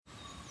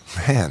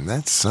Man,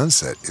 that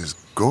sunset is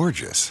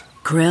gorgeous.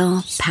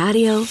 Grill,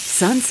 patio,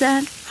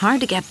 sunset.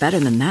 Hard to get better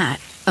than that.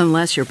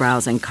 Unless you're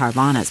browsing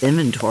Carvana's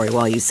inventory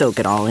while you soak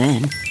it all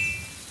in.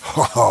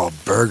 Oh,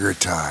 burger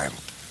time.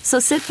 So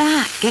sit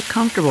back, get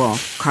comfortable.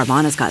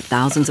 Carvana's got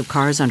thousands of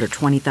cars under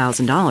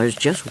 $20,000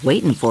 just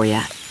waiting for you.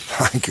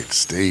 I could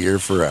stay here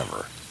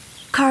forever.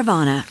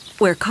 Carvana,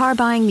 where car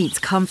buying meets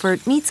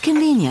comfort meets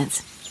convenience.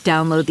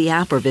 Download the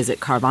app or visit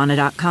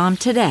Carvana.com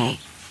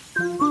today.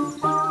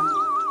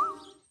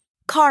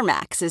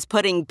 CarMax is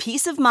putting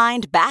peace of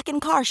mind back in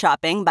car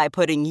shopping by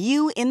putting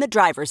you in the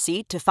driver's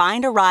seat to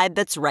find a ride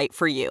that's right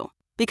for you.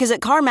 Because at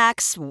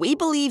CarMax, we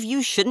believe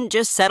you shouldn't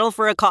just settle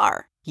for a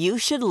car. You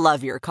should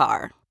love your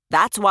car.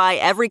 That's why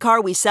every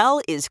car we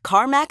sell is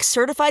CarMax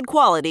certified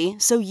quality,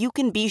 so you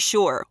can be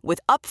sure with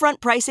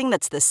upfront pricing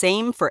that's the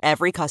same for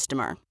every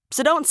customer.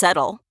 So don't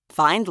settle.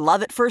 Find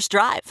love at first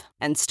drive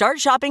and start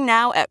shopping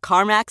now at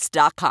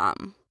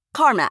CarMax.com.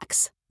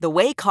 CarMax, the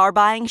way car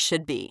buying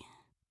should be.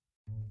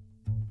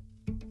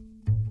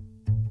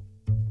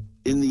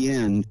 In the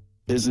end,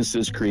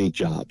 businesses create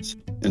jobs,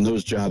 and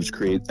those jobs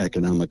create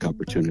economic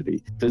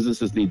opportunity.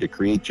 Businesses need to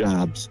create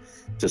jobs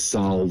to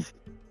solve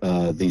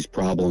these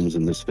problems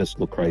in this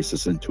fiscal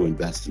crisis and to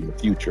invest in the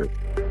future.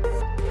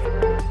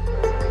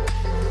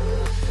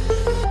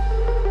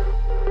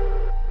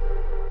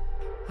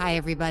 Hi,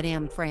 everybody.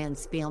 I'm Fran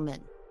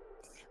Spielman.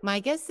 My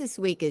guest this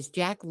week is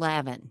Jack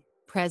Lavin,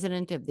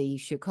 president of the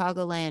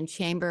Chicagoland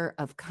Chamber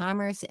of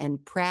Commerce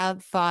and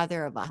proud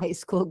father of a high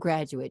school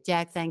graduate.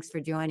 Jack, thanks for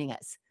joining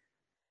us.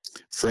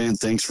 Fran,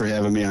 thanks for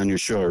having me on your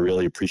show. I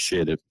really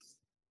appreciate it.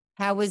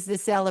 How was the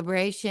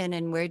celebration,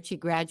 and where'd she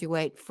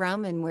graduate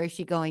from, and where's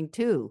she going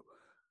to?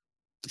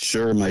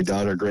 Sure. My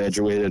daughter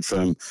graduated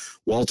from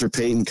Walter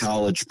Payton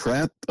College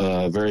Prep.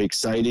 Very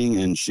exciting.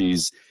 And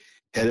she's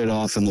headed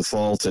off in the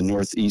fall to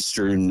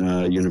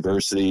Northeastern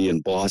University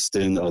in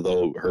Boston,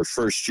 although her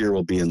first year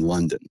will be in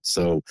London.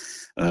 So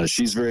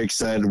she's very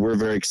excited. We're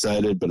very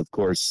excited. But of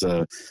course,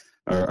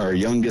 our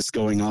youngest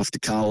going off to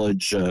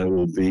college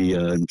will be,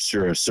 I'm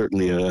sure,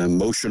 certainly an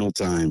emotional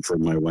time for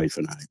my wife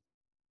and I.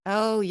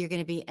 Oh, you're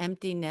going to be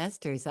empty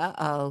nesters.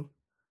 Uh-oh.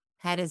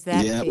 How does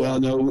that feel? Well,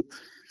 no,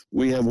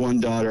 we have one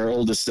daughter, our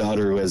oldest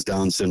daughter, who has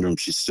Down syndrome.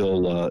 She's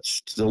still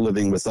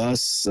living with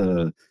us.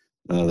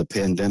 The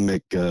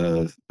pandemic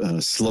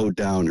slowed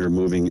down her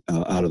moving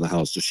out of the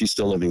house, so she's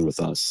still living with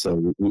us.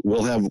 So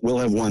we'll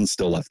have one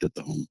still left at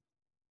the home.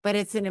 But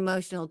it's an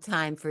emotional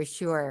time for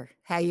sure.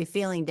 How you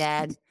feeling,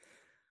 Dad?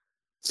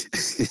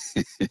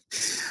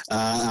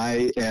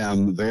 I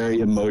am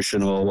very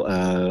emotional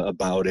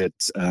about it.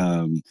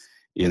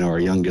 Our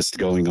youngest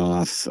going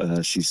off,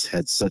 she's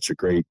had such a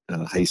great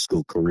high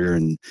school career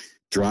in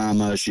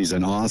drama. She's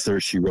an author.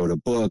 She wrote a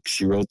book.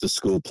 She wrote the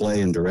school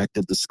play and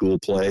directed the school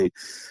play.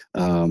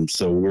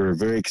 So we're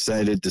very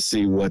excited to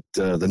see what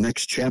the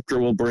next chapter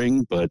will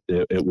bring, but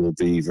it will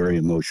be very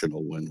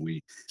emotional when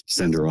we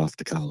send her off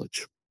to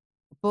college.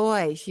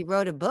 Boy, she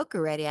wrote a book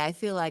already. I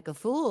feel like a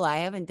fool. I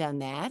haven't done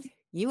that.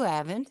 You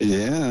haven't?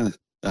 Yeah,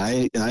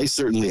 I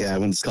certainly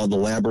haven't. It's called The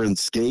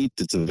Labyrinth Gate.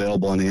 It's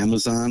available on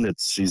Amazon.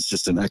 She's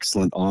just an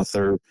excellent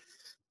author,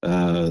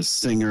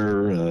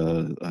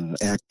 singer,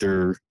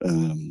 actor.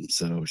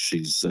 So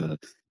she's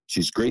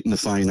great in the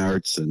fine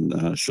arts,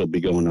 and she'll be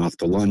going off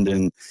to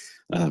London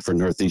for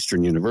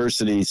Northeastern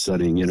University,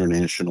 studying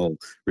international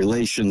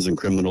relations and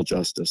criminal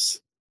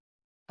justice.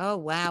 Oh,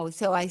 wow.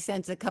 So I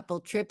sense a couple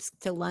trips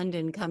to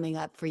London coming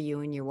up for you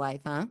and your wife,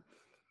 huh?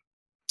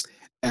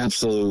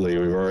 Absolutely.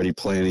 We're already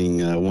planning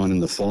one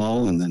in the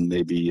fall, and then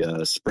maybe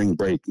spring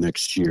break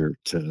next year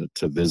to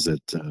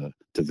visit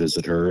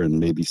her and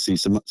maybe see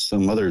some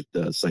other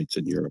sites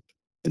in Europe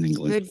and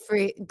England.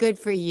 Good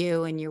for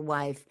you and your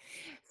wife.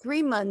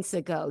 3 months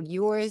ago,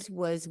 yours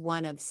was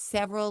one of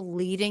several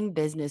leading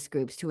business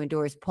groups to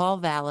endorse Paul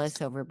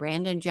Vallis over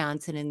Brandon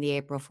Johnson in the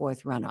April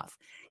 4th runoff.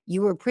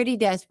 You were pretty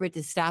desperate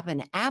to stop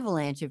an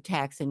avalanche of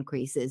tax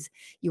increases.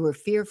 You were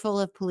fearful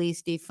of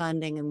police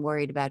defunding and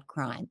worried about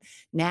crime.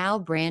 Now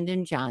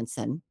Brandon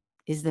Johnson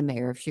is the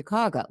mayor of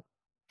Chicago.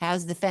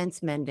 How's the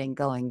fence mending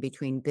going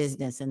between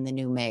business and the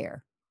new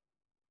mayor?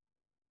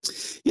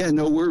 Yeah,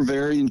 no, we're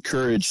very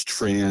encouraged,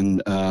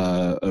 Fran,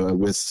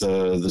 with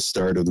the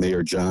start of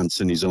Mayor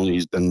Johnson.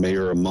 He's been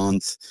mayor a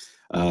month.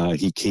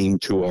 He came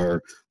to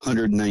our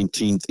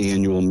 119th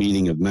annual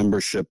meeting of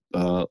membership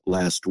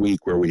last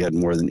week, where we had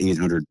more than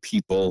 800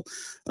 people,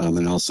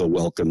 and also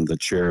welcomed the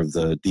chair of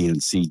the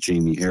DNC,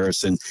 Jamie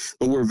Harrison.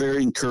 But we're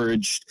very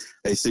encouraged.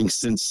 I think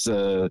since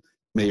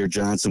Mayor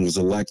Johnson was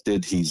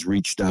elected, he's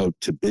reached out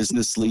to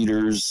business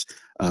leaders.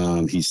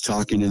 He's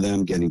talking to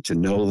them, getting to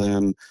know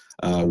them.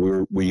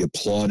 We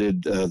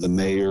applauded the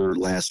mayor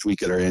last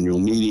week at our annual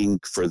meeting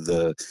for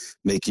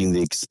making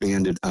the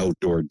expanded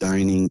outdoor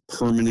dining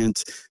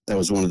permanent. That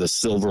was one of the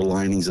silver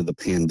linings of the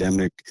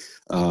pandemic,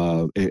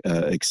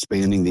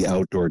 expanding the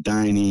outdoor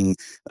dining.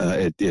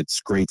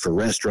 It's great for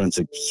restaurants.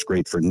 It's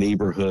great for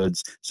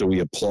neighborhoods. So we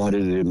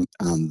applauded him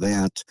on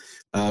that.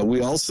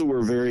 We also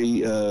were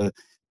very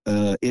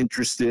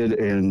interested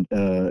and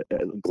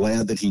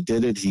glad that he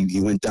did it.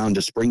 He went down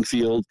to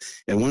Springfield,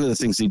 and one of the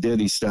things he did,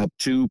 he stopped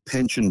 2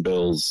 pension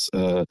bills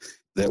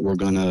that were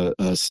going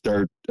to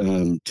start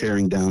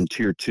tearing down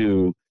Tier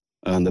 2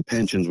 on the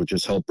pensions, which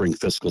has helped bring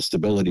fiscal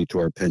stability to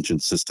our pension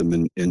system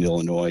in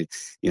Illinois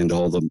and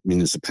all the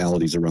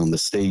municipalities around the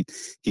state.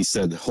 He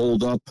said,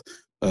 hold up.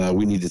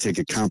 We need to take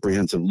a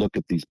comprehensive look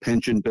at these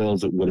pension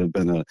bills. It would have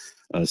been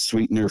a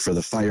sweetener for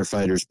the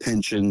firefighters'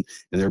 pension,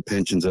 and their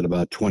pension's at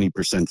about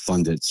 20%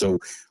 funded. So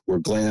we're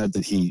glad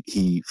that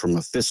he, from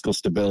a fiscal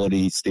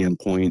stability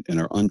standpoint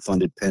and our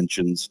unfunded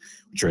pensions,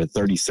 which are at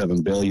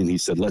 $37 billion, he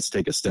said, let's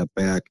take a step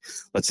back.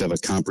 Let's have a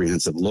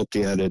comprehensive look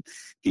at it.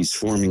 He's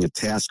forming a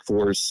task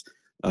force.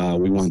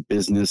 We want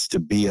business to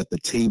be at the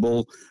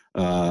table.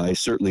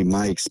 Certainly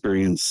my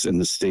experience in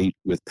the state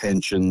with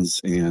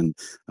pensions and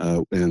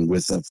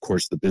with, of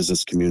course, the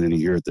business community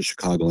here at the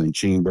Chicagoland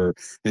Chamber.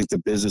 I think the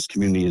business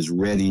community is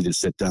ready to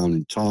sit down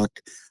and talk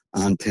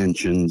on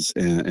pensions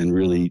and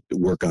really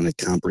work on a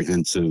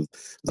comprehensive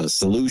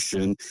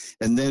solution.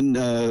 And then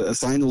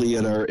finally,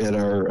 at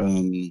our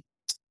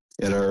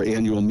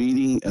annual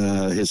meeting,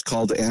 his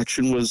call to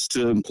action was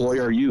to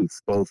employ our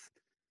youth, both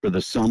for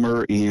the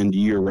summer and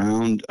year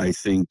round. I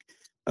think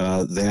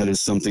that is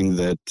something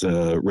that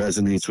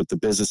resonates with the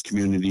business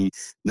community,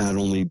 not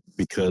only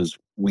because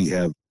we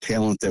have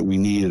talent that we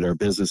need at our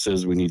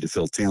businesses, we need to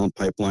fill talent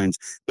pipelines,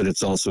 but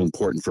it's also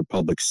important for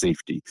public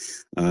safety.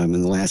 In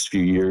the last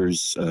few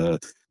years, the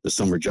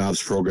summer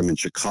jobs program in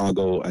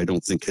Chicago, I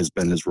don't think has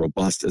been as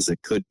robust as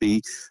it could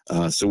be.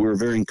 So we're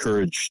very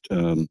encouraged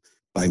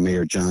by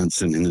Mayor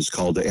Johnson and his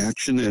call to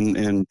action,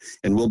 and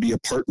we'll be a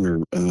partner.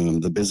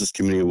 The business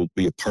community will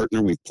be a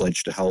partner. We've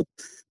pledged to help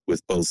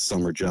with both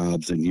summer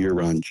jobs and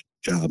year-round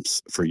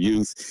jobs for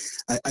youth.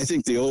 I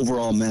think the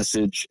overall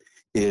message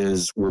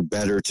is we're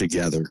better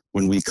together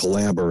when we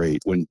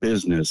collaborate, when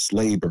business,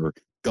 labor,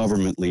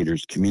 government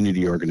leaders,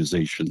 community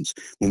organizations,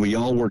 when we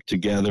all work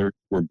together,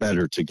 we're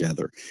better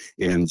together.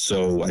 And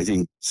so I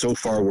think so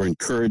far we're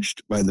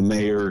encouraged by the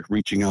mayor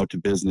reaching out to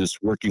business,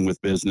 working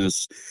with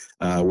business.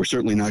 We're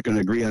certainly not going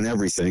to agree on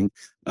everything,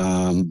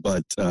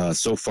 but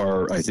so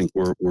far I think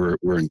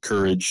we're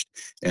encouraged,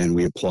 and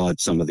we applaud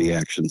some of the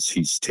actions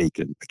he's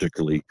taken,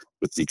 particularly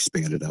with the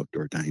expanded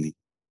outdoor dining.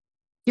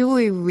 Do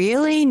we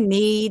really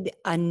need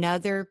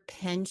another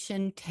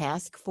pension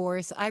task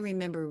force? I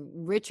remember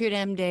Richard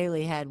M.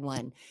 Daley had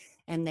one,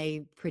 and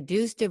they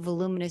produced a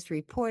voluminous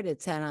report. It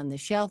sat on the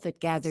shelf. It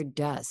gathered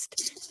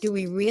dust. Do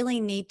we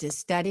really need to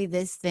study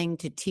this thing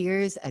to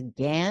tears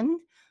again?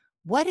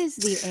 What is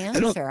the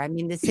answer? I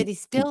mean, the city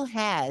still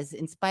has,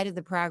 in spite of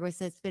the progress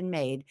that's been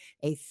made,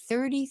 a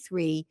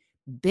 $33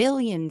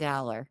 billion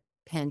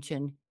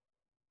pension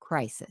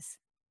crisis.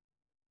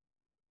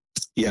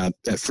 Yeah,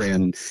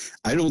 Fran,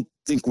 I don't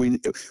think we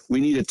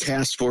need a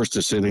task force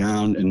to sit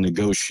down and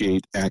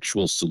negotiate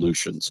actual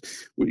solutions.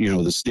 You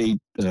know, the state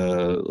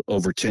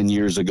over 10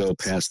 years ago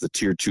passed the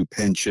Tier 2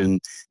 pension.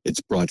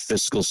 It's brought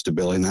fiscal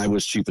stability, and I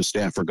was chief of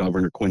staff for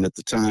Governor Quinn at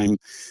the time.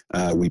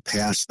 We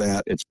passed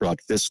that. It's brought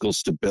fiscal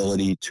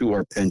stability to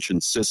our pension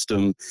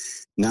system.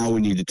 Now we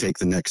need to take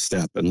the next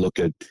step and look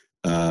at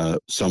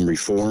some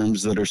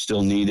reforms that are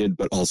still needed,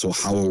 but also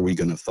how are we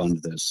going to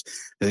fund this?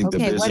 I think the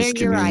business what are your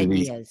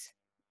community, ideas?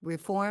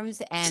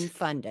 Reforms and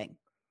funding.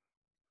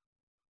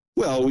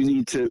 Well, we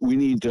need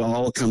to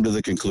all come to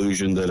the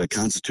conclusion that a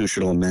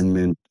constitutional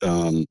amendment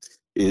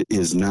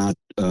is not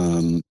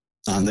on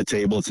the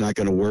table. It's not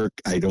going to work.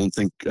 I don't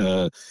think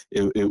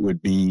it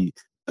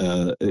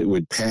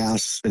would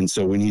pass, and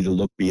so we need to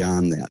look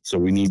beyond that. So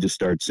we need to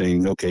start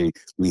saying, okay,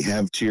 we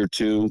have Tier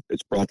 2.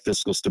 It's brought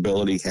fiscal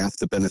stability. Half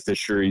the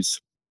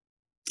beneficiaries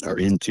are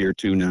in Tier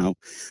 2 now.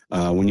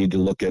 We need to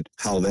look at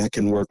how that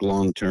can work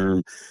long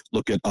term,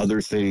 look at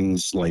other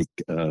things like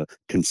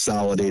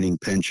consolidating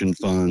pension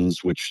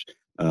funds, which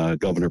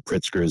Governor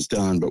Pritzker has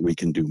done, but we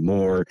can do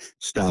more.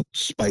 Stop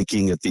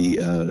spiking at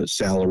the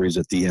salaries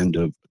at the end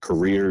of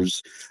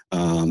careers,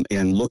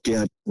 and look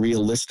at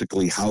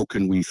realistically how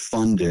can we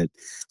fund it.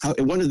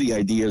 One of the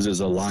ideas is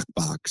a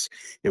lockbox.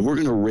 If we're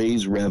going to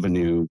raise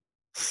revenue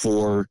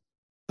to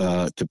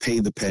pay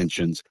the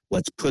pensions,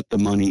 let's put the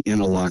money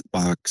in a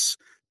lockbox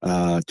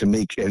to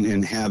make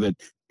and have it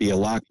be a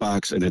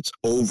lockbox, and it's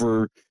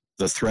over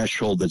the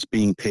threshold that's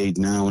being paid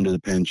now into the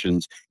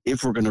pensions.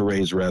 If we're going to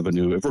raise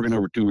revenue, if we're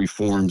going to do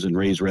reforms and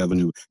raise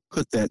revenue,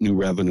 put that new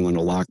revenue in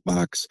a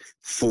lockbox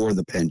for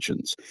the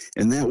pensions.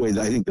 And that way,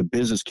 I think the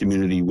business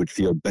community would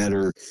feel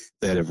better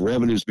that if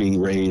revenue is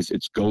being raised,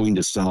 it's going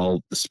to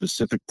solve the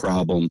specific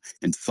problem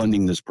and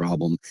funding this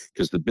problem,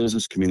 because the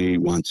business community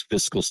wants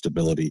fiscal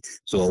stability.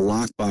 So the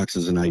lockbox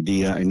is an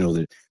idea. I know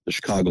that the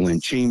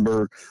Chicagoland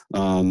Chamber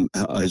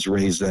has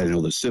raised that. I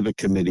know the Civic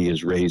Committee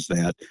has raised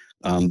that.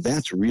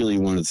 That's really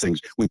one of the things.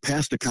 We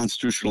passed a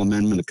constitutional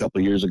amendment a couple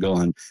of years ago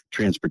on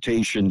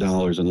transportation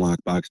dollars and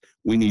lockbox.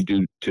 We need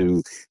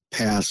to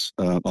pass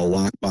a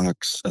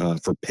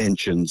lockbox for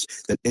pensions,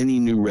 that any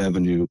new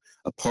revenue,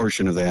 a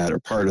portion of that or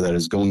part of that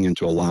is going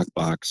into a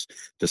lockbox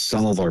to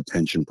solve our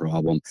pension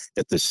problem.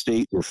 At the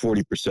state, we're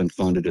 40%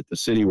 funded. At the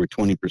city, we're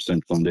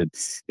 20% funded.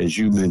 As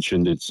you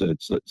mentioned, it's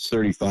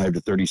 35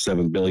 to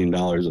 $37 billion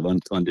of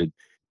unfunded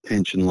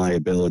pension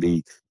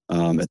liability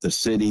at the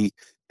city.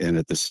 And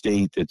at the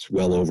state, it's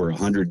well over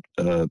 100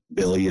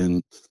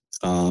 billion.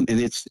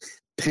 And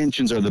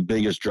pensions are the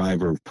biggest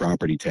driver of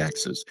property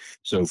taxes.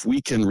 So if we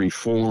can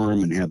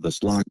reform and have this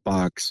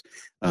lockbox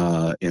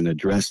and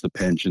address the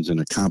pensions in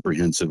a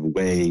comprehensive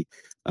way,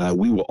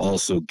 we will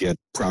also get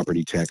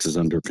property taxes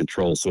under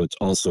control. So it's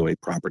also a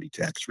property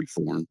tax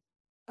reform.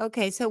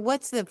 Okay, so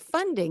what's the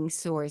funding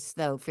source,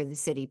 though, for the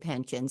city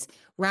pensions?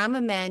 Rahm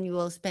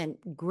Emanuel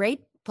spent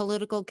great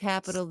political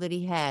capital that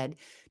he had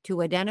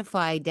to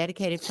identify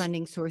dedicated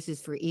funding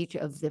sources for each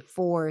of the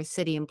 4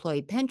 city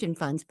employee pension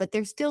funds, but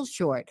they're still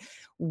short.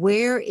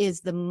 Where is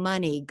the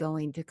money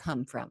going to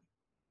come from?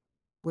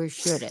 Where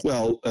should it?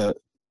 Well,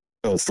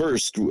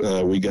 first,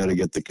 we got to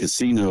get the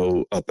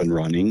casino up and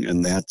running,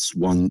 and that's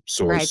one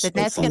source Right, but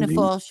that's going to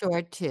fall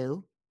short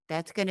too.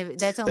 That's only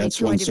That's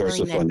one 200 source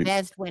of million at funding.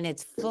 best when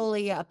it's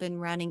fully up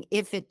and running,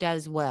 if it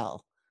does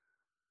well.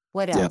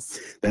 What Yeah, else?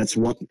 that's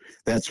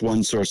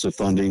one source of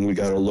funding. We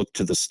got to look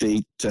to the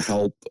state to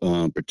help,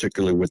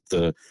 particularly with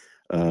the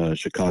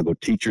Chicago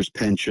teachers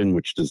pension,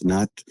 which does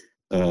not,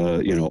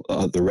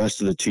 the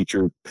rest of the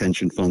teacher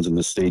pension funds in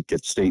the state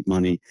get state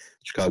money.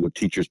 Chicago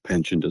teachers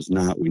pension does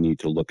not. We need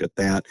to look at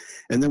that.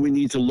 And then we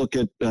need to look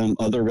at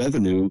other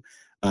revenue,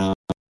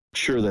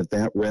 sure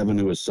that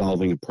revenue is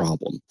solving a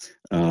problem.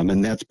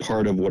 And that's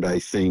part of what I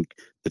think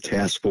the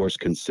task force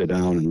can sit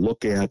down and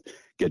look at,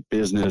 get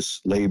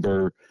business,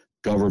 labor,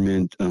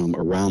 government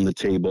around the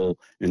table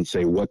and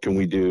say, what can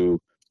we do?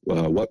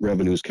 What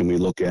revenues can we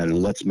look at?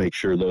 And let's make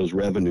sure those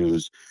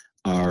revenues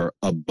are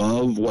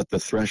above what the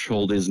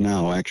threshold is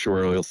now,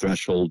 actuarial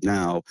threshold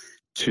now,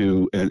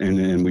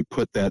 and we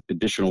put that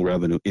additional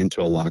revenue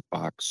into a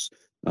lockbox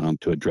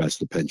to address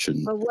the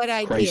pension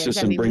crisis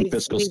and bring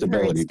fiscal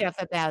stability. We've heard stuff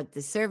about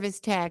the service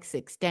tax,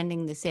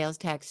 extending the sales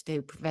tax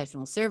to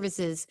professional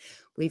services.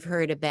 We've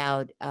heard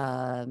about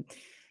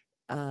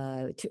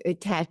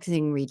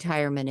taxing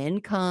retirement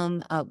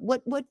income.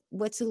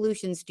 What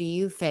solutions do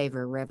you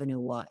favor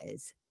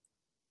revenue-wise?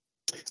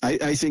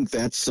 I think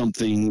that's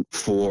something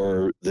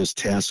for this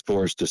task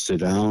force to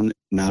sit down,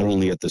 not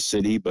only at the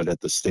city, but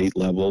at the state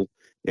level,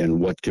 and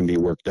what can be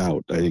worked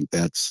out. I think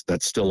that's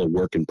still a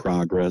work in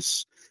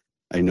progress.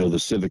 I know the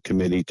Civic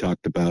Committee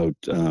talked about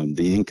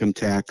the income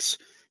tax.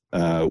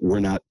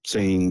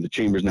 The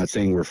chamber's not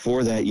saying we're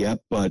for that yet,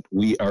 but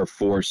we are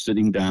for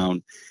sitting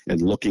down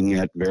and looking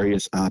at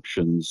various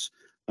options,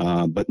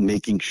 but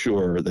making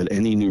sure that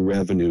any new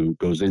revenue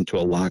goes into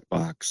a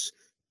lockbox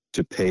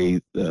to pay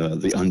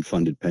the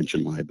unfunded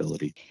pension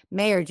liability.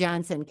 Mayor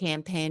Johnson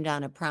campaigned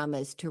on a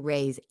promise to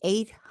raise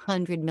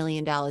 $800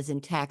 million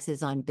in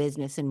taxes on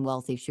business and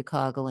wealthy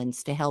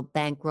Chicagoans to help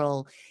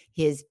bankroll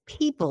his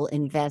people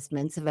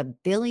investments of $1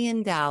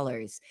 billion.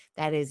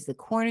 That is the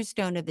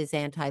cornerstone of his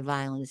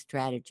anti-violence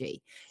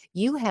strategy.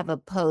 You have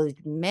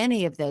opposed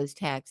many of those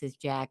taxes,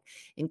 Jack,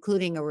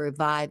 including a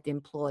revived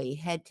employee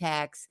head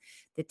tax,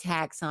 the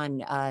tax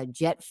on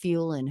jet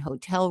fuel and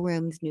hotel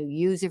rooms, new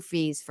user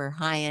fees for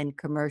high-end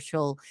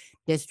commercial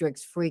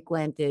districts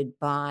frequented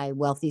by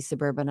wealthy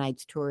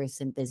suburbanites, tourists,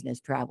 and business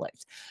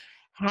travelers.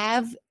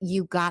 Have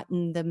you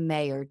gotten the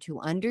mayor to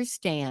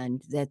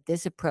understand that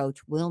this approach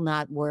will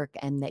not work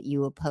and that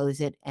you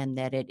oppose it and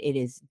that it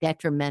is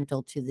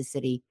detrimental to the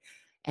city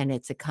and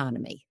its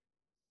economy?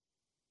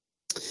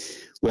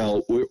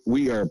 Well,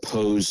 we are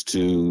opposed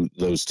to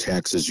those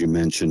taxes you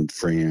mentioned,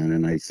 Fran,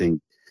 and I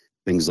think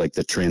things like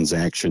the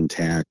transaction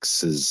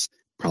tax is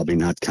probably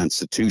not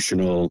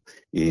constitutional,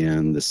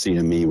 and the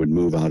CME would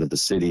move out of the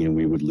city and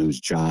we would lose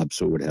jobs,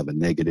 so it would have a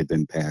negative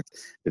impact.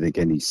 I think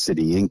any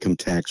city income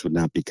tax would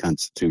not be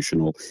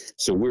constitutional.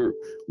 So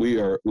we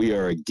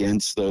are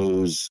against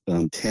those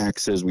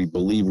taxes. We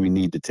believe we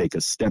need to take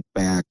a step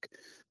back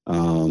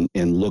and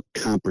look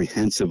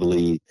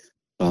comprehensively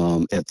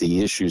at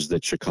the issues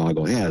that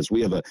Chicago has.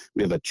 We have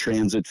a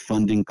transit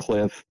funding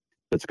cliff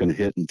that's going to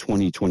hit in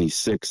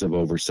 2026 of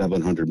over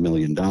 $700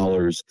 million.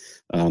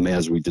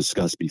 As we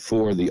discussed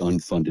before, the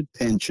unfunded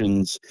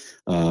pensions.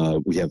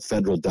 We have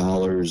federal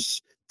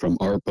dollars from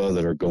ARPA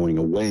that are going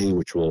away,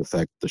 which will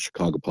affect the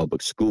Chicago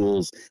public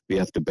schools. We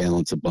have to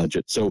balance a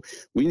budget. So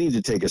we need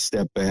to take a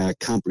step back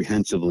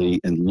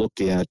comprehensively and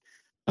look at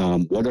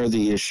what are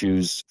the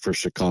issues for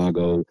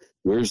Chicago?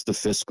 Where's the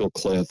fiscal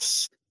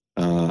cliffs?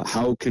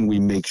 How can we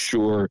make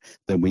sure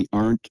that we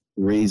aren't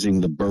raising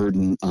the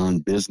burden on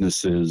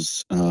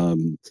businesses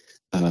to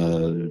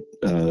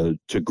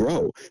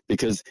grow?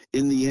 Because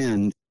in the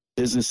end,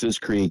 businesses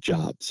create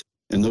jobs,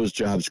 and those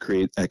jobs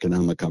create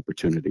economic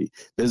opportunity.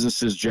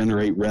 Businesses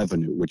generate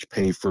revenue, which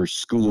pay for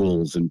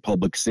schools and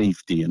public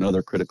safety and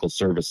other critical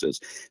services.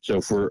 So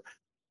if we're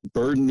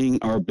burdening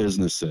our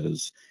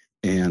businesses,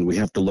 and we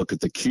have to look at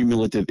the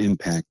cumulative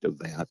impact of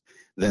that,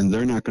 then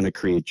they're not going to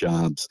create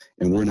jobs,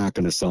 and we're not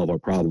going to solve our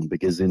problem.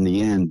 Because in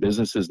the end,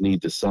 businesses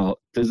need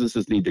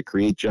to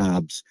create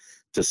jobs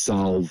to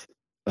solve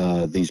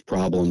these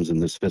problems in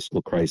this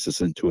fiscal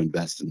crisis and to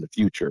invest in the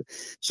future.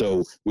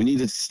 So we need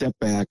to step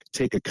back,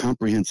 take a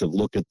comprehensive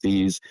look at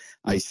these.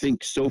 I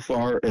think so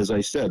far, as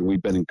I said,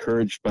 we've been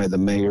encouraged by the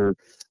mayor,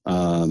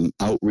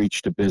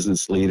 outreach to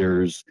business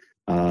leaders.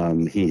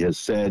 He has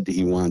said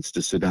he wants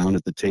to sit down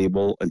at the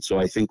table. And so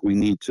I think we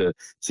need to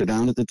sit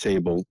down at the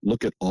table,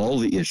 look at all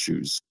the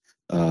issues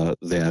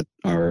that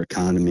our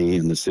economy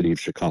and the city of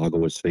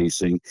Chicago is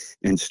facing,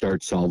 and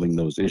start solving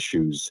those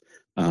issues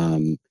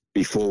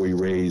before we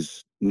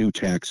raise new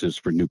taxes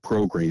for new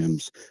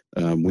programs.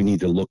 We need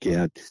to look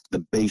at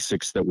the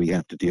basics that we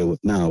have to deal with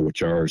now,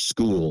 which are our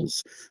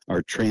schools,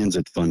 our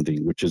transit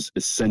funding, which is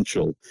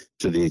essential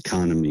to the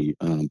economy.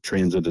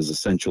 Transit is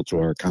essential to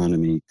our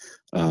economy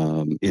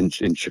in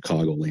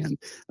Chicagoland.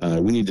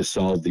 We need to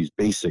solve these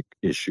basic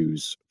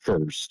issues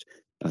first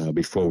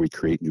before we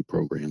create new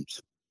programs.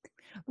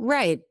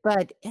 Right.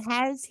 But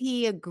has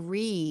he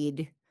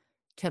agreed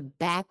to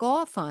back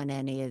off on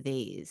any of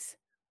these?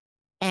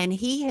 And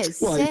he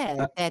has Well,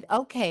 said that,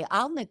 okay,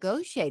 I'll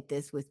negotiate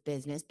this with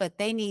business, but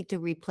they need to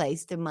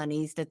replace the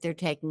monies that they're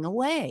taking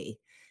away.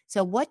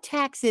 So what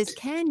taxes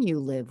can you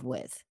live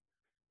with?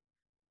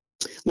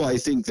 Well, I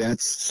think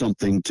that's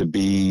something to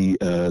be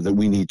that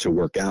we need to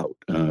work out.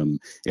 And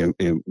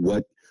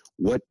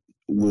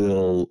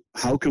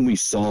how can we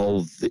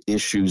solve the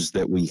issues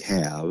that we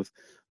have,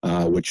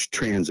 which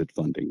transit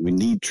funding? We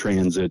need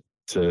transit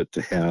to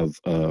have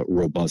a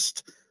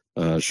robust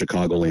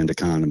Chicagoland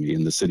economy,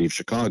 and the city of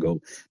Chicago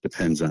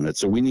depends on it.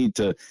 So we need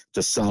to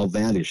solve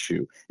that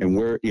issue.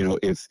 And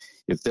if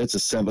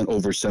that's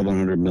over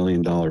 $700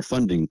 million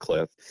funding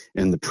cliff,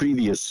 and the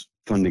previous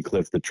funding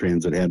cliff that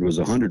transit had was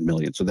 $100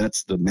 million. So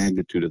that's the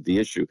magnitude of the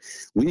issue.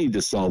 We need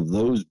to solve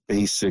those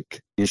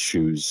basic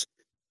issues.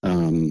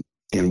 And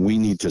we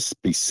need to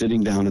be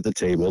sitting down at the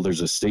table.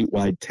 There's a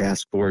statewide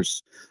task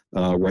force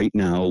right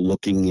now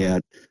looking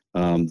at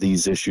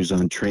these issues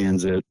on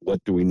transit.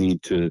 What do we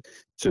need to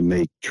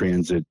make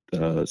transit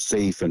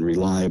safe and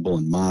reliable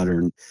and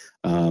modern,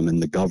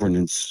 and the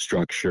governance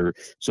structure?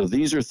 So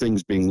these are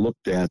things being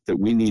looked at that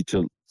we need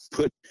to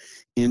put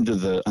onto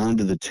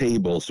the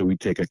table, so we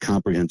take a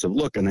comprehensive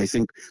look. And I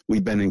think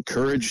we've been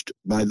encouraged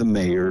by the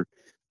mayor,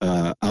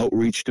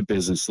 outreach to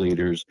business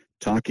leaders,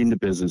 talking to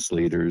business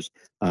leaders.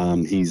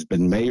 He's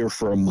been mayor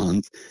for a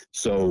month,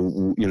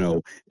 so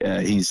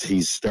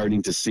he's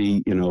starting to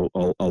see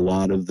a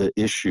lot of the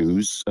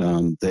issues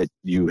that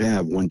you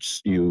have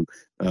once you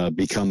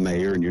become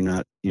mayor, and you're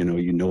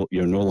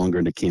no longer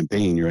in a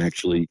campaign. You're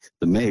actually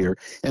the mayor,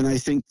 and I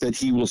think that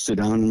he will sit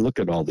down and look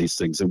at all these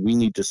things, and we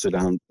need to sit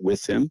down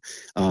with him.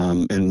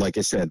 And like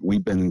I said,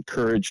 we've been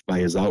encouraged by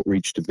his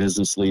outreach to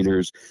business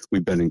leaders.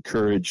 We've been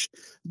encouraged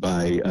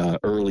by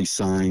early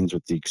signs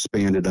with the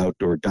expanded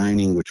outdoor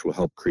dining, which will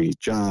help create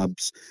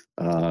jobs.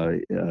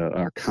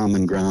 Our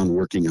common ground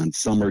working on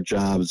summer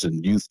jobs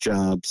and youth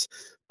jobs,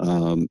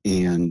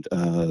 and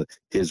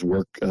his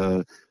work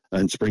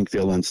in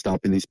Springfield on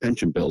stopping these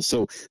pension bills.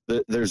 So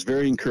there's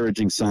very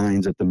encouraging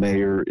signs that the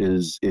mayor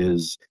is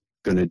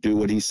going to do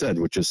what he said,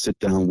 which is sit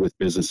down with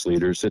business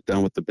leaders, sit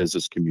down with the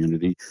business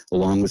community,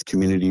 along with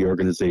community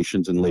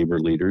organizations and labor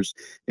leaders,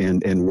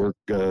 and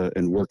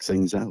work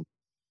things out.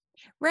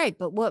 Right.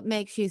 But what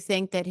makes you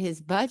think that his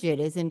budget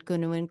isn't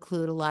going to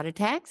include a lot of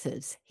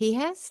taxes? He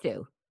has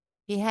to.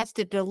 He has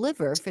to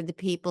deliver for the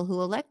people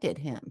who elected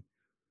him.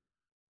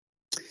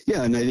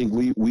 Yeah, and I think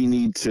we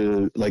need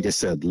to, like I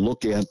said,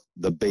 look at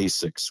the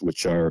basics,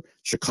 which are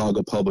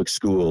Chicago public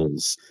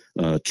schools,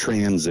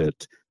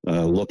 transit,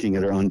 looking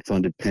at our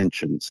unfunded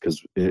pensions,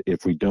 because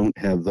if we don't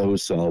have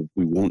those solved,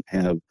 we won't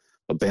have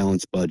a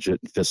balanced budget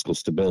and fiscal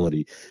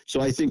stability.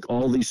 So I think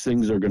all these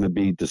things are going to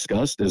be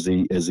discussed as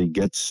he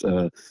gets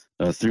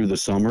through the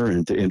summer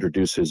and to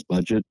introduce his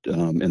budget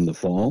in the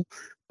fall.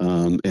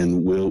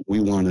 And we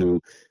want to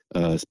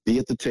be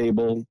at the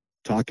table,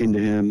 talking to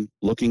him,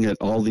 looking at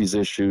all these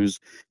issues.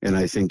 And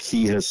I think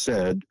he has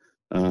said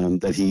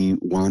that he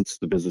wants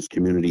the business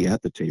community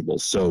at the table.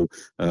 So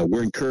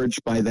we're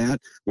encouraged by that.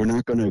 We're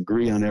not going to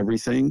agree on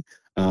everything.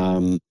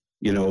 I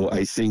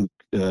think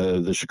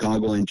the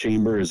Chicagoland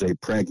Chamber is a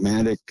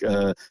pragmatic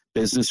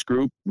business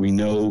group. We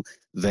know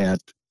that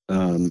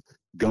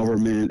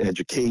government,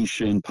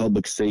 education,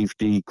 public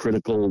safety,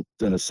 critical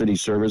city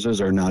services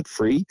are not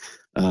free.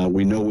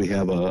 We know we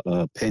have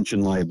a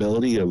pension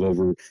liability of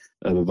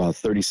about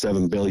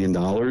 $37 billion.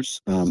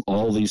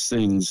 All these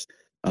things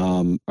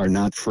are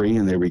not free,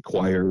 and they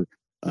require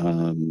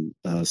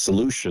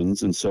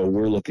solutions. And so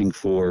we're looking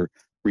for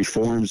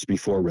reforms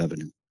before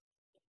revenue.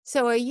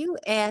 So are you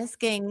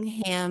asking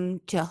him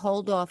to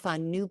hold off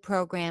on new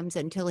programs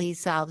until he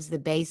solves the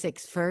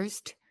basics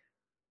first?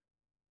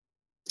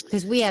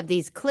 Because we have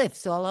these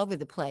cliffs all over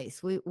the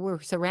place.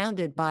 We're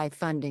surrounded by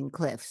funding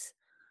cliffs.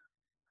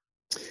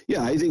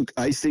 Yeah, I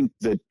think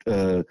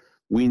that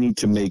we need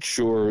to make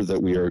sure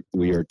that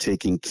we are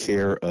taking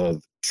care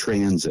of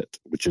transit,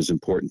 which is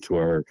important to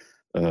our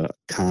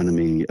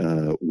economy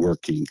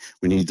working.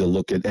 We need to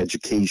look at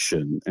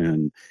education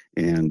and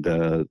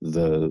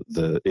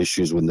the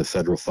issues when the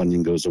federal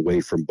funding goes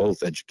away from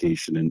both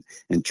education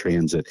and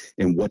transit.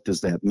 And what does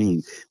that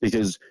mean?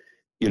 Because,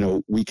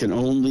 we can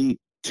only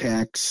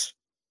tax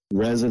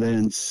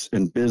residents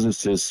and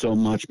businesses so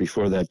much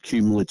before that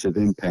cumulative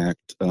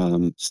impact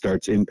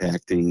starts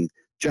impacting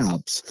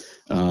jobs.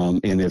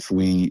 And if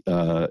we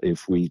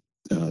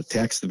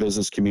tax the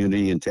business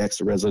community and tax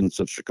the residents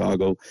of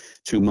Chicago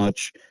too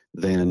much,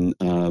 then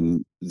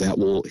that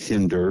will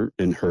hinder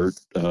and hurt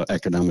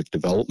economic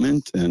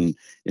development and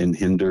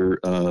hinder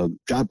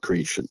job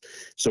creation.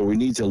 So we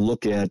need to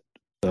look at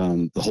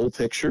the whole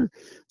picture,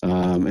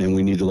 and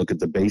we need to look at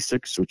the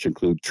basics, which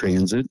include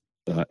transit,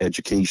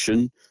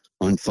 education,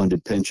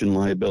 unfunded pension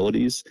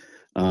liabilities,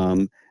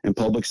 and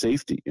public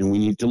safety. And we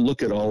need to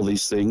look at all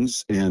these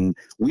things, and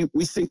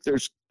we think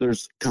there's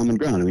common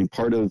ground. I mean,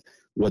 part of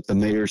what the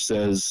mayor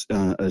says,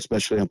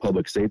 especially on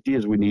public safety,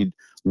 is we need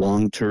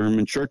long-term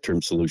and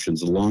short-term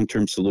solutions. The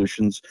long-term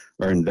solutions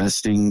are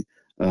investing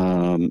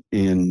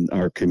in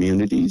our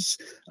communities,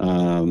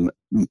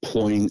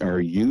 employing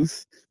our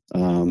youth,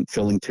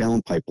 filling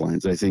talent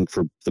pipelines. I think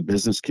for the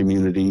business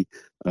community,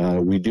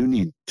 we do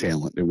need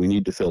talent, and we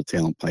need to fill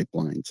talent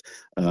pipelines.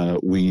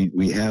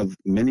 We have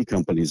many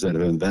companies that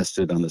have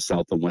invested on the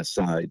South and West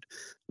Side,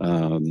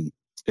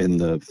 in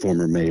the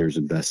former mayor's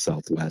Invest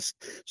Southwest.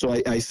 So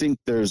I think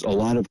there's a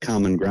lot of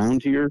common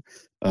ground here.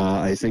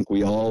 I think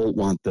we all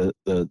want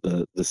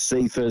the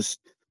safest,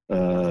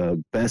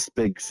 best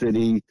big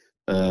city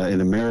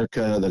in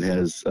America that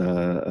has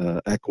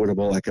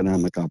equitable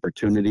economic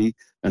opportunity.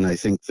 And I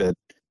think that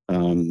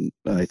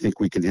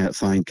we can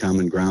find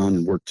common ground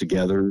and work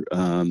together.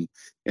 And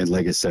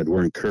like I said,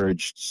 we're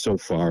encouraged so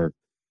far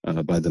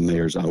by the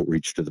mayor's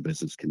outreach to the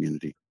business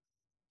community.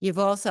 You've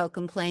also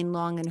complained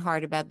long and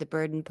hard about the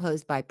burden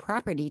posed by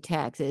property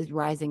taxes,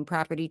 rising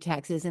property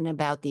taxes, and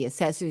about the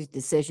assessor's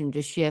decision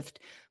to shift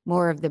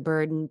more of the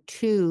burden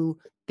to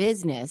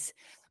business.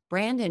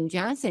 Brandon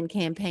Johnson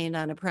campaigned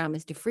on a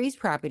promise to freeze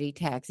property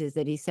taxes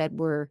that he said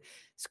were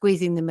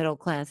squeezing the middle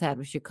class out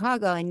of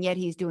Chicago, and yet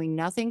he's doing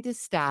nothing to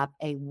stop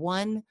a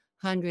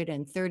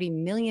 $130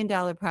 million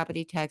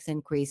property tax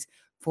increase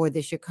for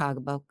the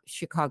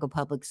Chicago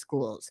public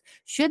schools.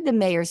 Should the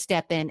mayor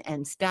step in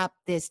and stop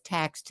this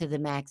tax to the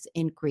max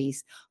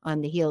increase on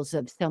the heels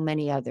of so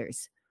many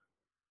others?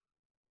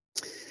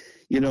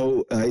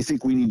 I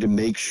think we need to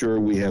make sure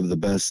we have the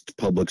best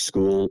public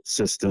school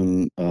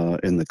system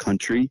in the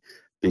country,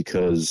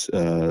 because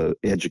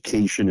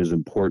education is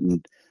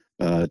important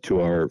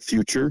to our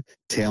future.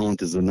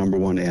 Talent is the number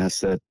one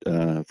asset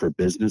for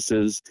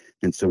businesses.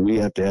 And so we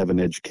have to have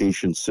an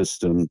education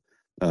system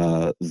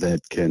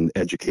that can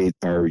educate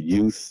our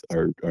youth,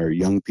 our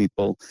young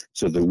people,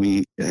 so that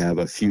we have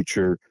a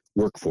future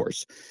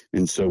workforce.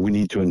 And so we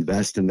need to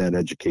invest in that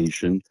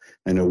education.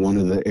 I know one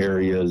of the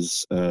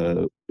areas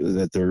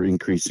that they're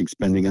increasing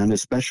spending on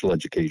is special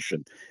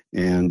education.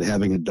 And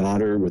having a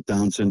daughter with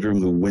Down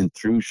syndrome who went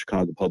through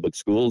Chicago public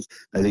schools,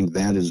 I think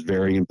that is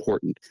very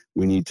important.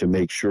 We need to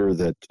make sure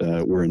that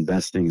we're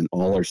investing in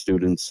all our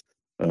students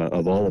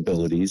of all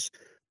abilities.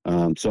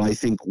 So I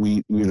think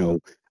we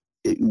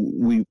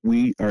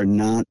are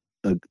not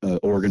an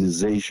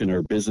organization,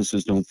 our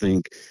businesses don't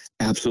think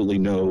absolutely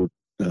no,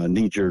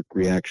 knee-jerk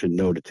reaction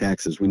no to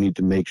taxes. We need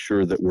to make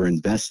sure that we're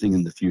investing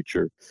in the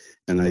future.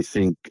 And I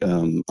think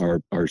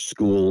our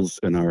schools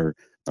and our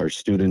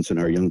students and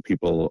our young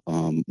people,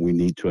 we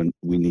need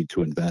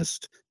to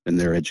invest in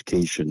their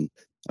education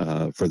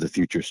for the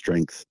future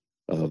strength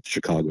of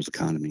Chicago's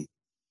economy.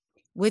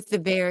 With the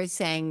Bears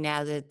saying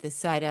now that the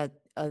site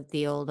of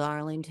the old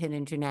Arlington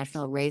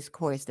International Race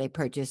Course they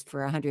purchased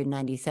for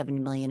 $197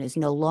 million is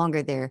no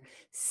longer their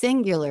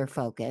singular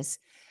focus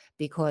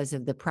because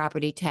of the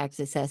property tax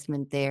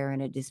assessment there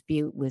and a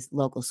dispute with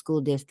local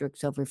school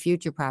districts over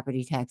future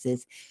property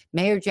taxes,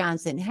 Mayor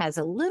Johnson has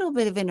a little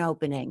bit of an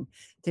opening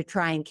to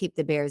try and keep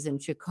the Bears in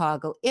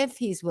Chicago if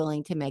he's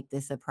willing to make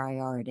this a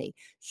priority.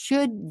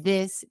 Should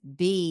this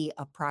be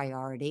a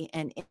priority?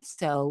 And if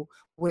so,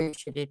 where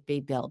should it be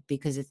built?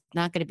 Because it's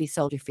not going to be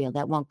Soldier Field.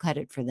 That won't cut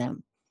it for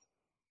them.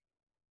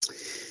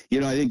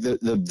 I think that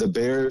the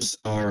Bears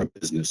are a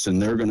business,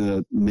 and they're going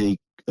to make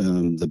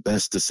the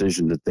best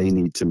decision that they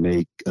need to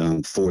make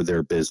for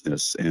their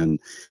business. And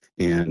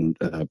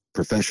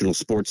professional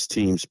sports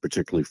teams,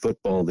 particularly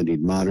football, they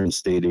need modern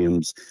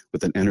stadiums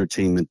with an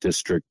entertainment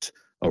district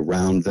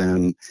around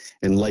them.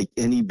 And like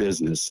any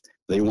business,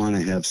 they want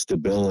to have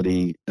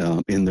stability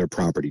in their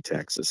property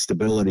taxes,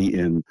 stability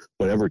in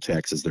whatever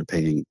taxes they're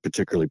paying,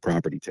 particularly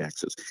property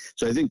taxes.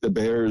 So I think the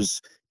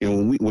Bears,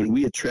 when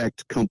we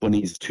attract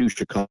companies to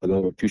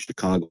Chicago,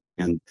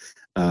 and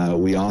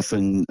we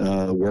often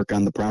work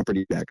on the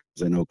property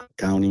taxes. I know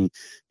County,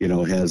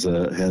 has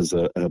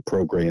a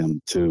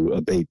program to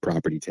abate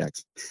property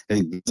taxes. I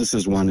think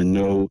businesses want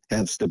to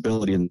have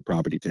stability in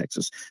property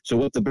taxes. So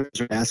what the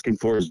Bears are asking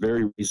for is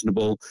very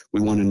reasonable.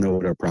 We want to know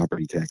what our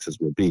property taxes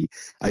will be.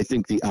 I think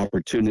think the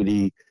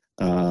opportunity,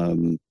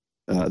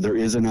 there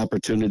is an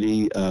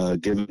opportunity,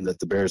 given that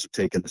the Bears have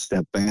taken a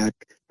step back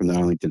from the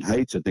Arlington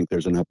Heights. I think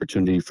there's an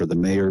opportunity for the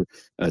mayor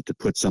to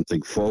put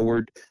something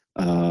forward.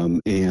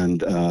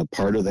 And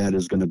part of that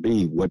is going to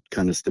be what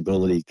kind of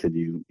stability could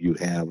you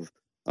have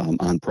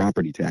on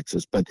property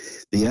taxes. But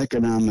the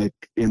economic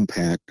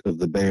impact of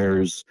the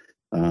Bears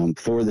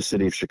for the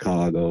city of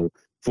Chicago,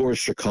 for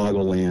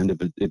Chicagoland,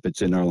 if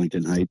it's in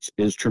Arlington Heights,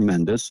 is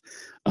tremendous.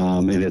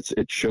 And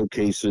it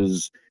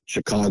showcases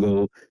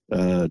Chicago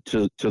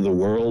to the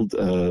world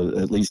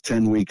at least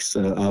 10 weeks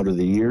out of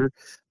the year.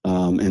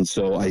 And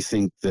so I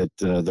think that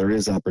there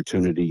is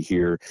opportunity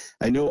here.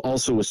 I know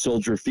also with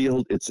Soldier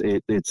Field, it's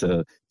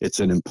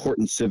an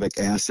important civic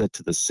asset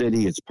to the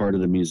city. It's part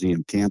of the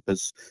museum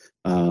campus.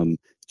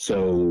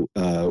 So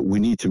we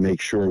need to make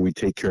sure we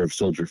take care of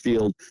Soldier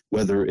Field,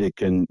 whether it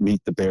can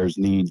meet the Bears'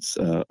 needs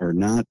or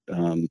not.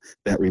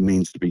 That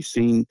remains to be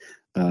seen.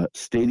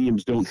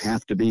 Stadiums don't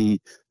have to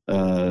be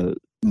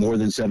more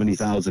than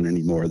 70,000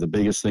 anymore. The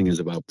biggest thing is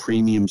about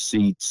premium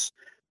seats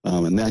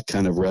and that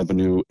kind of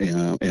revenue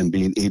and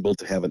being able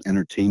to have an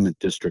entertainment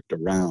district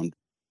around.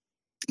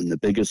 And the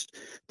biggest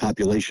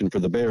population for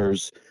the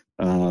Bears,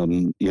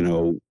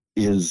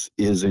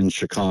 is in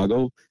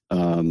Chicago.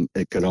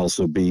 It could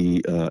also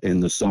be in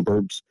the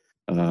suburbs,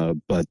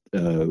 but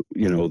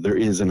there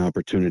is an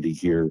opportunity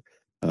here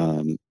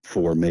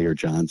for Mayor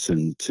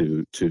Johnson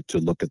to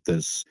look at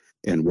this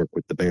and work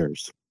with the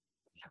Bears.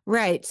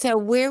 Right. So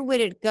where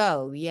would it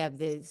go? You have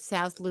the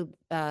South Loop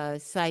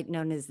site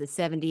known as the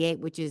 78,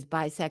 which is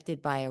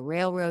bisected by a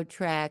railroad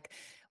track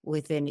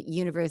within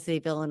University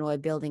of Illinois,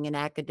 building an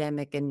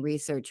academic and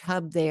research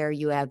hub there.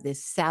 You have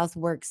this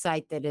Southwork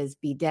site that has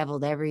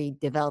bedeviled every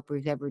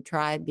developer's ever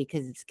tried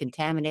because it's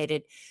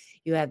contaminated.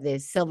 You have the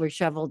Silver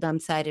Shovel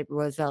dump site at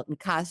Roosevelt and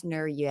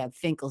Costner. You have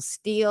Finkel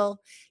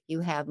Steel. You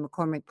have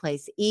McCormick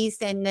Place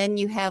East. And then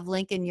you have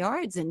Lincoln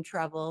Yards in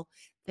trouble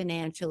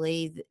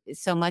financially,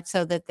 so much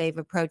so that they've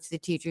approached the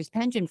Teachers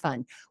Pension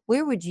Fund.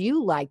 Where would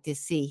you like to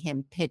see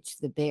him pitch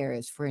the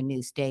Bears for a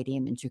new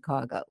stadium in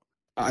Chicago?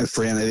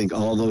 Fran, I think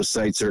all those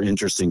sites are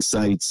interesting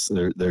sites.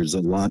 There's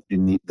a lot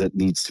that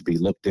needs to be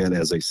looked at.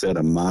 As I said,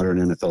 a modern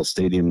NFL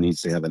stadium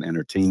needs to have an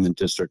entertainment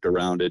district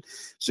around it.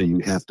 So you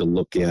have to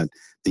look at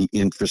the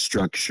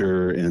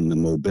infrastructure and the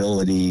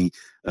mobility,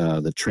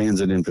 the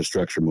transit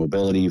infrastructure,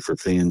 mobility for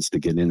fans to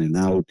get in and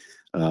out.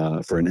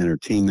 For an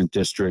entertainment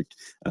district,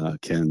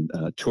 can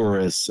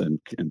tourists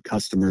and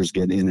customers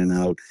get in and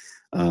out?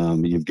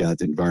 You've got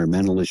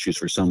environmental issues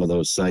for some of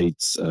those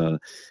sites.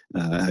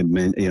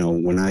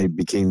 When I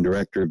became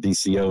director of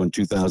DCO in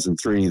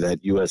 2003,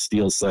 that U.S.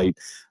 Steel site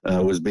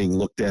was being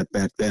looked at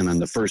back then. On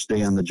the first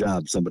day on the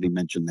job, somebody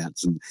mentioned that,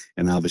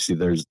 and obviously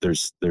there's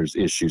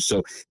issues.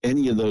 So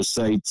any of those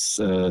sites,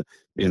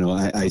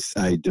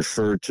 I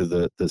defer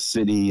to the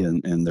city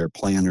and their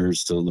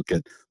planners to look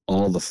at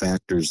all the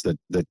factors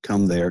that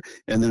come there,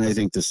 and then I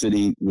think the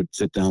city would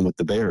sit down with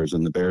the Bears,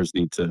 and the Bears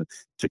need to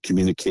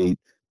communicate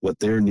what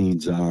their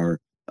needs are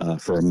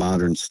for a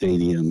modern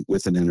stadium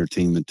with an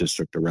entertainment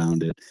district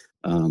around it.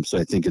 So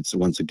I think it's,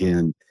 once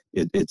again,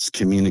 it's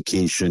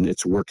communication,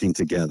 it's working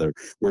together.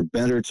 We're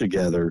better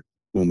together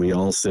when we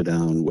all sit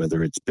down,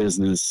 whether it's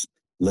business,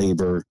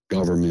 labor,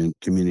 government,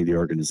 community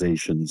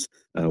organizations,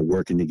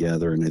 working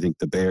together. And I think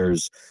the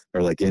Bears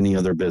are like any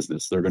other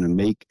business. They're going to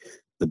make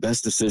the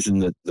best decision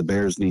that the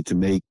Bears need to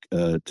make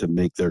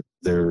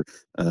their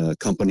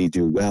company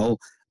do well.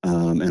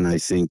 And I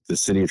think the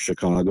city of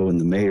Chicago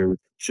and the mayor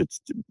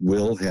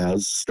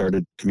has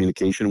started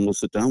communication, and we'll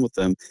sit down with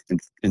them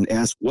and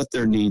ask what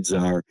their needs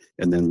are,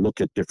 and then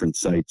look at different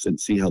sites and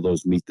see how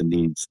those meet the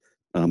needs,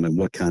 and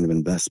what kind of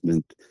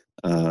investment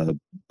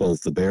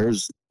both the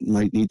Bears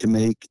might need to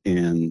make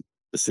and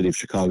the city of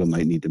Chicago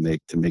might need to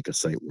make a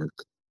site work.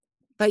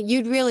 But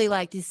you'd really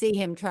like to see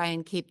him try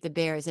and keep the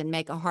Bears and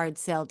make a hard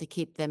sell to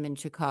keep them in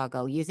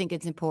Chicago. You think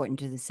it's important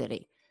to the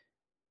city?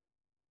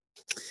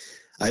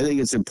 I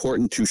think it's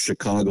important to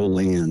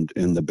Chicagoland,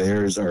 and the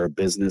Bears are a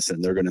business,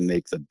 and they're going to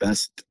make the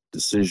best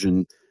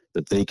decision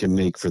that they can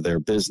make for their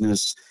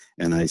business.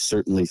 And I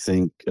certainly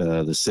think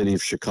the city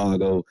of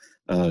Chicago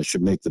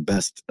should make the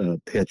best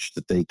pitch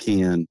that they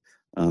can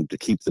to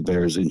keep the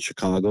Bears in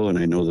Chicago. And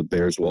I know the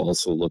Bears will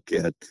also look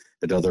at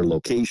other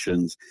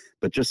locations.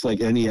 But just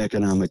like any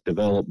economic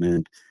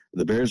development,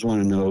 the Bears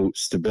want to know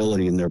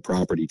stability in their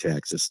property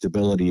taxes,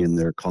 stability in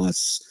their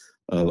costs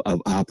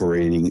of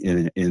operating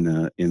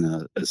in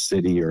a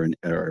city or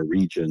a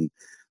region.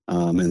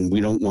 And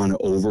we don't want to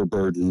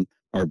overburden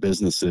our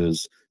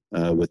businesses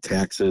with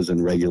taxes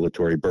and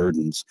regulatory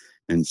burdens.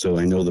 And so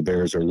I know the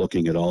Bears are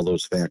looking at all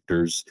those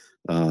factors,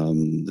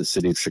 the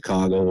city of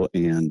Chicago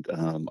and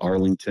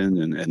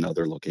Arlington and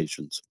other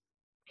locations.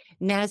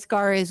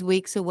 NASCAR is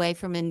weeks away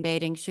from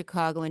invading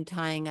Chicago and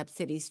tying up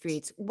city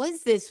streets.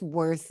 Was this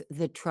worth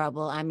the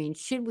trouble? I mean,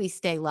 should we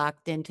stay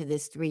locked into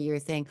this 3-year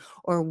thing,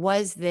 or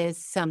was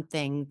this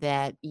something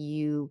that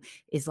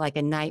is like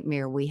a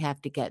nightmare we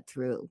have to get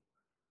through?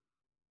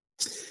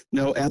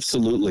 No,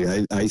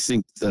 absolutely. I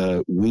think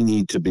we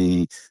need to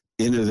be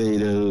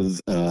innovative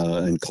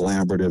and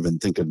collaborative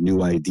and think of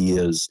new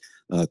ideas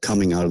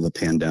coming out of the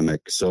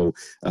pandemic. So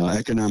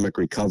economic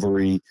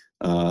recovery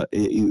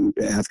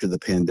after the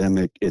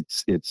pandemic,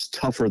 it's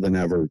tougher than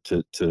ever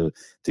to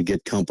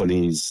get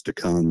companies to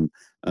come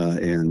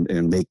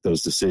and make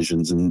those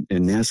decisions. And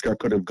NASCAR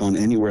could have gone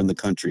anywhere in the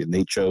country, and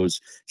they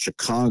chose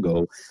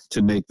Chicago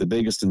to make the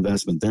biggest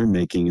investment they're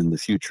making in the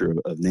future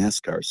of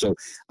NASCAR. So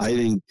I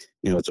think,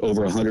 it's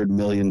over $100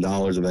 million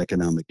of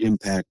economic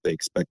impact. They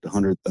expect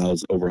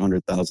over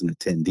 100,000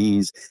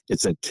 attendees.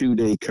 It's a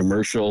 2-day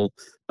commercial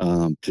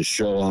to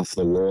show off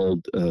the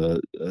world,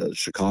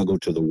 Chicago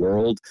to the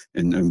world,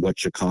 and what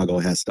Chicago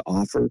has to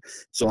offer.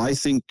 So I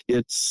think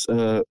it's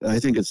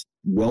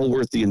well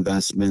worth the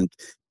investment.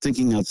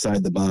 Thinking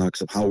outside the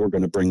box of how we're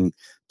going to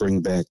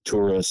bring back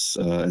tourists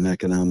and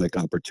economic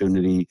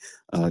opportunity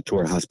to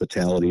our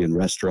hospitality and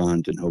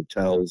restaurant and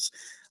hotels.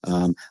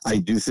 I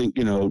do think,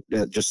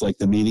 just like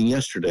the meeting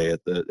yesterday at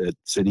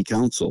City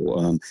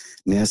Council,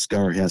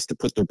 NASCAR has to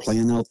put their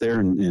plan out there,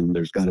 and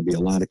there's got to be a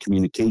lot of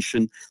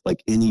communication,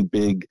 like any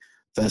big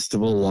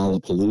festival,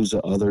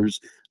 Lollapalooza, others.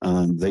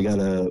 They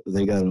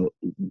gotta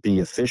be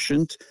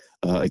efficient,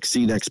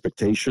 exceed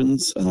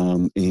expectations,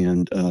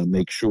 and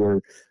make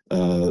sure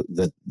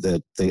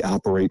that they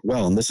operate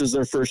well. And this is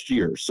their first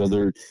year, so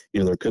there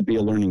could be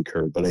a learning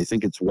curve, but I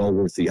think it's well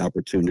worth the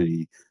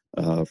opportunity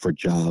for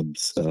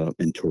jobs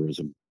in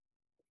tourism.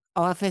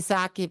 Office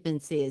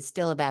occupancy is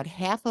still about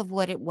half of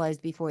what it was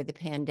before the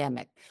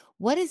pandemic.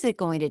 What is it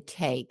going to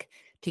take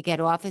to get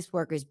office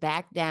workers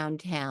back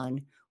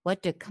downtown?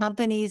 What do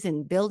companies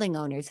and building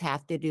owners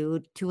have to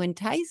do to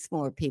entice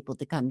more people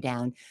to come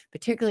down,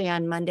 particularly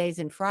on Mondays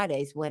and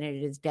Fridays when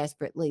it is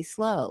desperately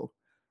slow?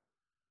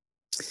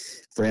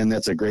 Fran,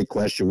 that's a great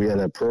question. We had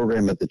a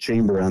program at the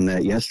Chamber on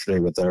that yesterday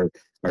with our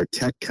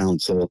tech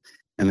council.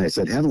 And I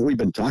said, haven't we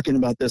been talking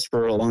about this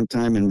for a long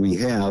time? And we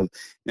have.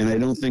 And I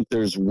don't think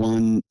there's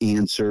one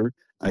answer.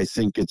 I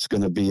think it's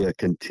going to be a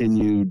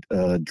continued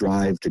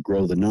drive to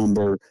grow the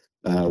number.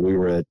 We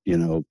were at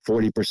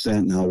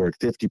 40%. Now we're at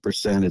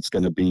 50%. It's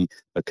going to be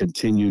a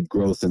continued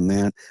growth in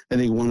that. I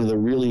think one of the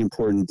really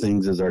important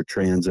things is our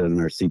transit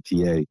and our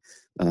CTA.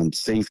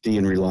 Safety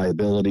and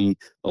reliability.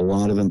 A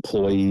lot of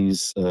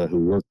employees who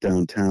work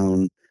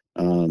downtown,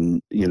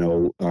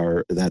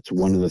 that's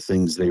one of the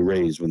things they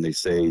raise when they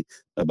say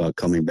about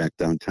coming back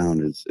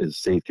downtown is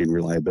safety and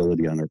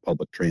reliability on our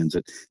public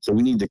transit. So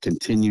we need to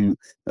continue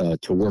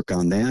to work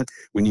on that.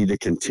 We need to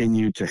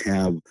continue to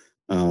have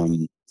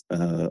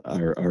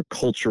our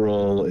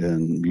cultural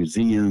and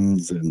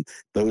museums and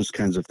those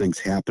kinds of things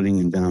happening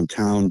in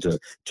downtown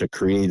to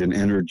create an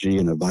energy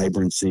and a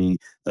vibrancy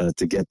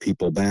to get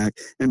people back.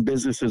 And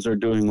businesses are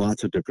doing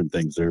lots of different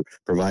things. They're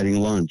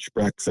providing lunch,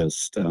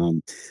 breakfast,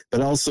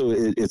 but also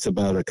it's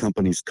about a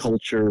company's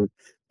culture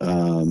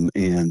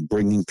and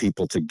bringing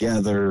people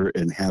together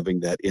and having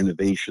that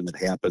innovation that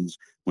happens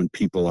when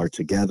people are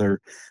together.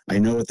 I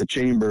know at the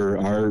Chamber,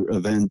 our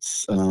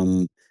events,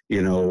 our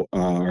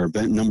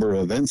number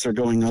of events are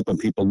going up and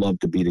people love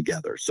to be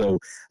together. So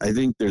I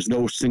think there's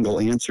no single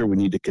answer. We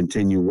need to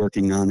continue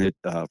working on it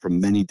from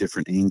many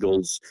different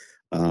angles.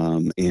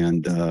 And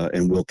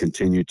we'll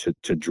continue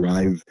to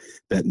drive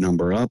that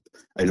number up.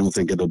 I don't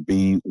think it'll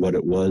be what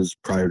it was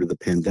prior to the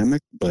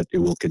pandemic, but it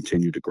will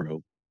continue to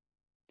grow.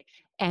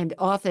 And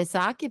office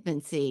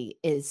occupancy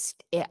is,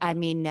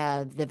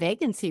 the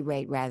vacancy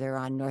rate rather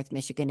on North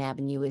Michigan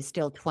Avenue is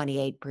still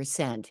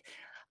 28%.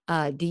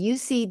 Do you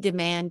see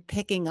demand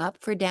picking up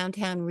for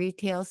downtown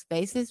retail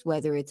spaces,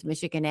 whether it's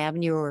Michigan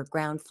Avenue or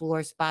ground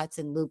floor spots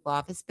in Loop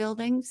office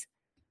buildings?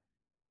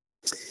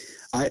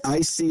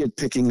 I see it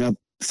picking up,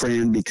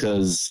 Fran,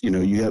 because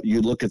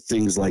you look at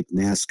things like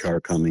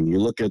NASCAR coming, you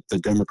look at the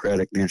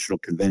Democratic National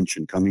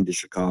Convention coming to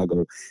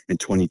Chicago in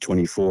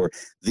 2024.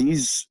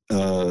 These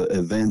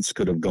events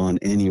could have gone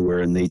anywhere,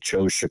 and they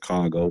chose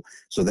Chicago.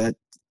 So that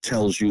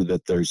tells you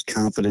that there's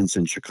confidence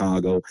in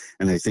Chicago.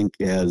 And I think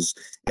as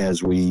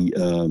we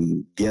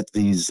get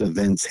these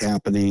events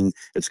happening,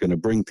 it's going to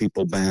bring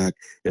people back.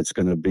 It's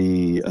going to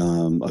be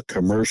a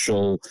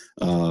commercial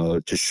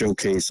to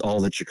showcase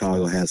all that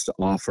Chicago has to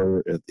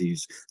offer at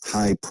these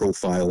high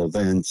profile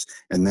events.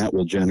 And that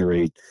will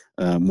generate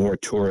more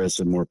tourists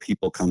and more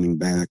people coming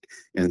back.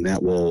 And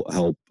that will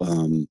help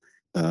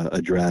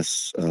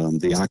address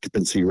the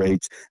occupancy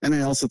rates. And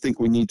I also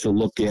think we need to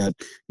look at,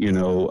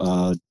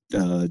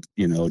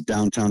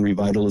 downtown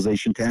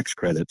revitalization tax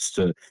credits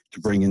to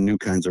bring in new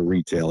kinds of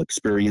retail,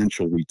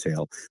 experiential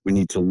retail. We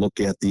need to look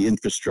at the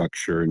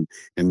infrastructure and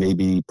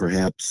maybe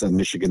perhaps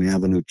Michigan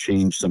Avenue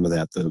change some of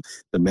that. The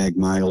Mag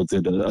Mile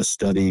did a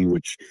study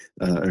which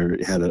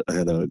had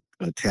a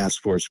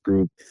task force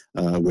group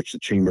which the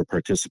Chamber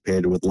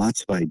participated with,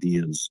 lots of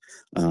ideas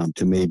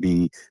to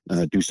maybe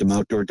do some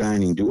outdoor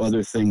dining, do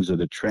other things that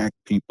attract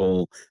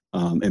people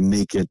and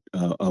make it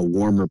a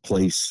warmer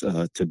place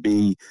to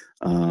be.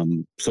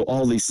 So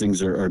all these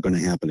things are going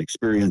to happen.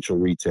 Experiential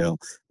retail,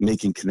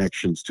 making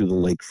connections to the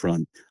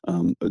lakefront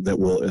that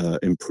will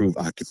improve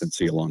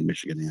occupancy along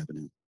Michigan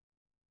Avenue.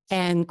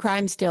 And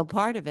crime's still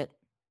part of it,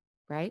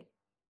 right?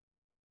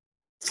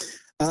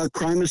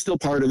 Crime is still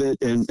part of it,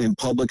 and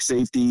public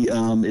safety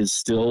is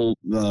still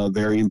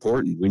very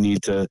important. We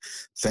need to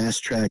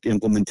fast track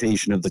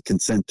implementation of the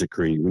consent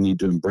decree. We need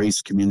to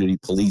embrace community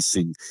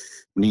policing.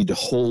 We need to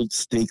hold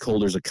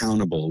stakeholders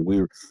accountable.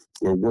 We're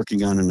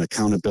working on an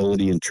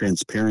accountability and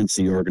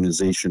transparency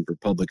organization for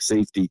public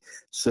safety,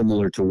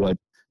 similar to what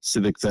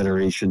Civic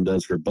Federation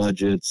does for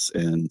budgets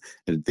and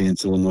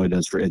Advance Illinois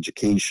does for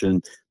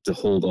education, to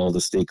hold all the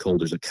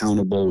stakeholders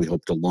accountable. We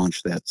hope to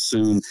launch that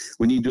soon.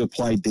 We need to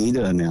apply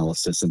data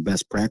analysis and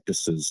best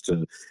practices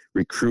to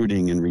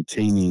recruiting and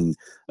retaining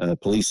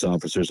police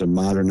officers and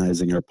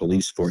modernizing our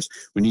police force.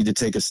 We need to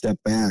take a step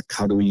back.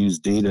 How do we use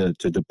data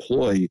to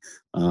deploy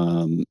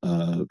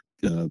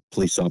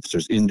police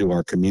officers into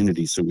our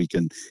community so we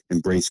can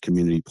embrace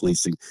community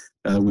policing?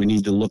 We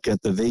need to look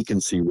at the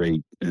vacancy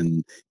rate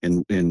and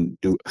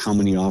do how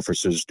many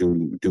officers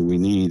do we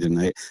need?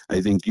 And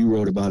I think you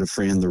wrote about it,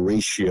 Fran, the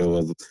ratio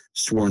of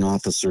sworn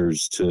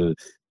officers to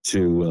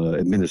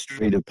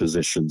administrative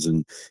positions,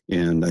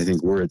 and I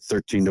think we're at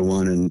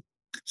 13-1, and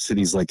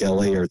cities like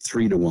LA are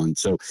 3-1.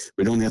 So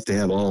we don't have to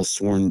have all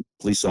sworn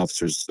police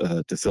officers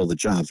to fill the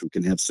jobs. We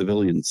can have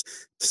civilians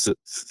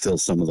fill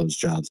some of those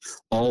jobs.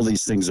 All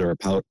these things are a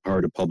part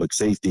of public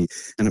safety.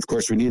 And of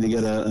course, we need to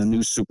get a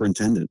new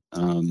superintendent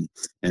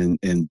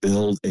and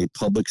build a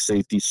public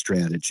safety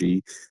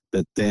strategy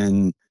that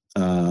then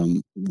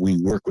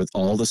we work with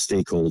all the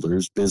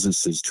stakeholders,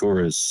 businesses,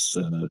 tourists,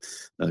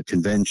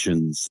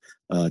 conventions,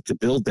 to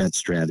build that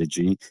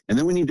strategy. And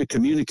then we need to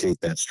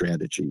communicate that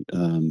strategy.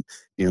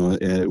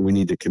 We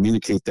need to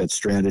communicate that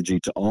strategy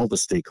to all the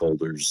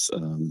stakeholders,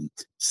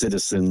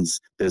 citizens,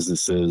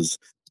 businesses,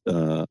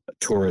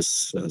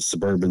 tourists,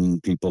 suburban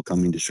people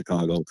coming to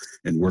Chicago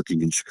and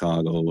working in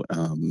Chicago,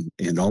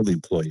 and all the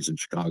employees in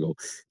Chicago.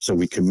 So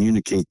we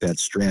communicate that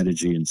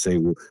strategy and say,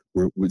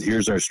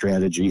 here's our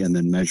strategy, and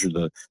then measure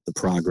the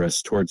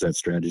progress towards that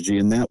strategy.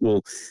 And that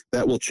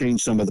will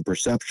change some of the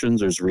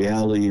perceptions. There's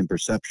reality and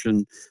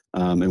perception,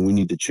 and we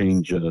need to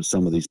change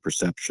some of these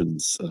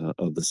perceptions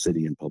of the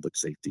city and public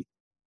safety.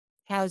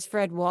 How's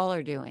Fred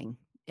Waller doing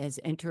as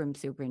interim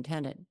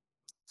superintendent?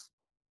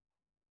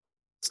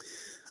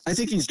 I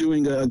think he's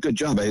doing a good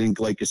job. I think,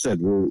 like I said,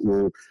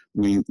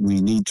 we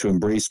need to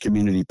embrace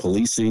community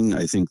policing.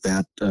 I think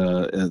that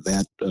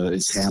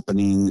is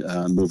happening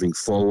moving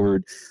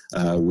forward.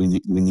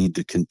 We need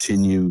to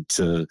continue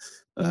to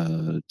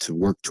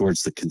work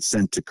towards the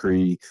consent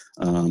decree.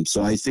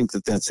 So I think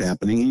that's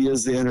happening. He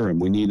is the interim.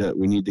 We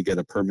need to get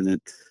a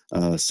permanent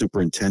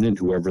superintendent,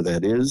 whoever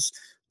that is,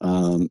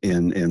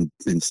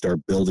 and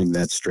start building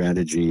that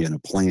strategy and a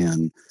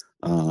plan.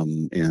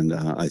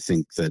 I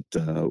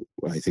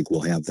think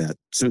we'll have that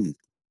soon.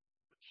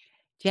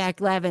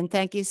 Jack Lavin,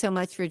 thank you so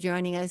much for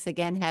joining us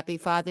again. Happy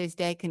Father's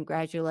Day.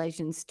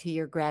 Congratulations to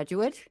your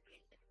graduate.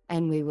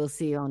 And we will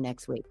see you all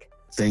next week.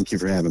 Thank you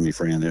for having me,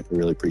 Fran. I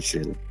really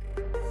appreciate it.